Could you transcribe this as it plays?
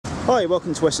Hi,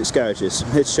 welcome to Wessex Garages.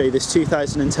 I'm here to show you this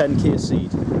 2010 Kia Cee'd.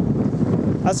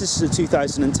 As this is a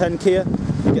 2010 Kia,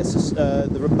 it gets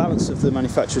the balance of the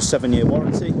manufacturer's 7-year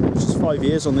warranty, which is 5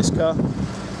 years on this car,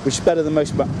 which is better than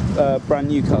most brand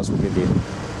new cars will give you.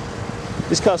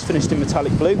 This car's finished in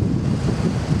metallic blue.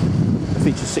 It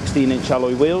features 16-inch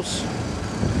alloy wheels,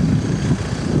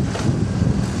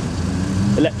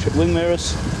 electric wing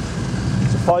mirrors.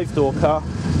 It's a 5-door car.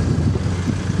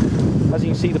 As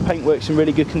you can see, the paintwork's in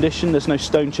really good condition. There's no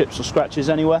stone chips or scratches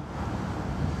anywhere.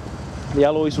 The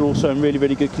alloys are also in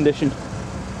really good condition.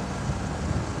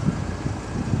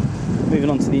 Moving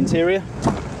on to the interior,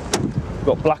 we've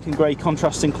got black and grey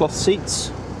contrasting cloth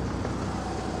seats.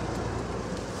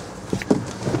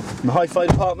 In the hi-fi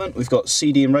department, we've got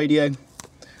CD and radio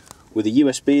with a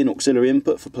USB and auxiliary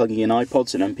input for plugging in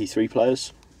iPods and MP3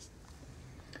 players.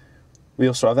 We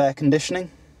also have air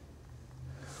conditioning,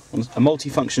 a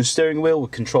multi-function steering wheel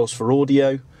with controls for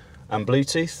audio and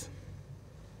Bluetooth.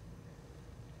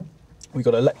 We've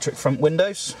got electric front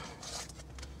windows.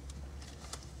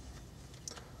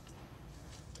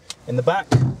 In the back,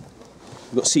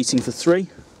 we've got seating for three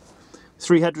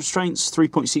head restraints,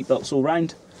 3-point seat belts all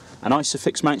round, and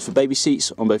ISOFIX mounts for baby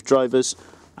seats on both driver's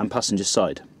and passenger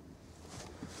side.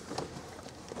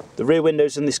 The rear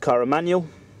windows in this car are manual,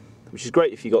 which is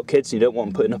great if you've got kids and you don't want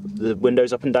them putting up the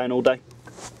windows up and down all day.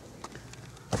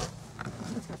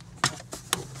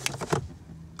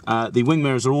 The wing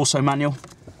mirrors are also manual.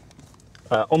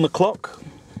 On the clock,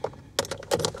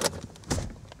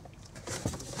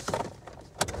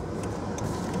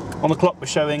 we're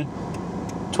showing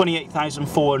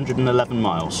 28,411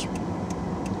 miles.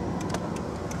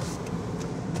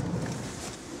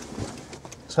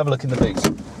 Let's have a look in the boots.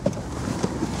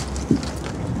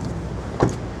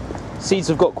 Cee'ds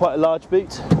have got quite a large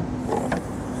boot.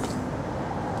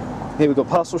 Here we've got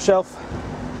parcel shelf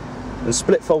and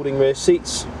split folding rear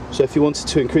seats, so if you wanted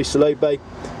to increase the load bay,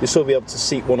 you'll still be able to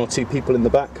seat 1 or 2 people in the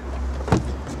back.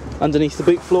 Underneath the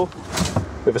boot floor,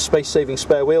 we have a space-saving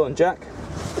spare wheel and jack.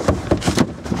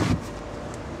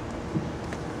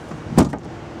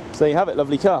 So there you have it,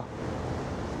 lovely car.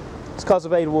 This car's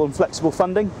available on flexible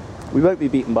funding. We won't be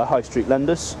beaten by high street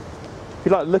lenders. If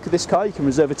you'd like to look at this car, you can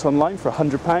reserve it online for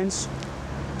 £100.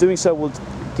 Doing so will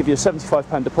give you a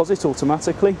 £75 deposit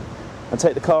automatically and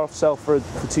take the car off sale for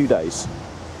 2 days.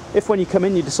 If when you come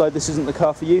in you decide this isn't the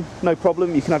car for you, no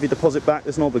problem, you can have your deposit back,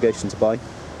 there's no obligation to buy.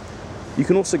 You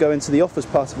can also go into the offers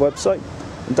part of the website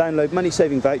and download money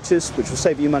saving vouchers which will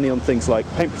save you money on things like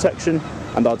paint protection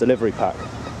and our delivery pack.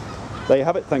 There you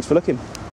have it, thanks for looking.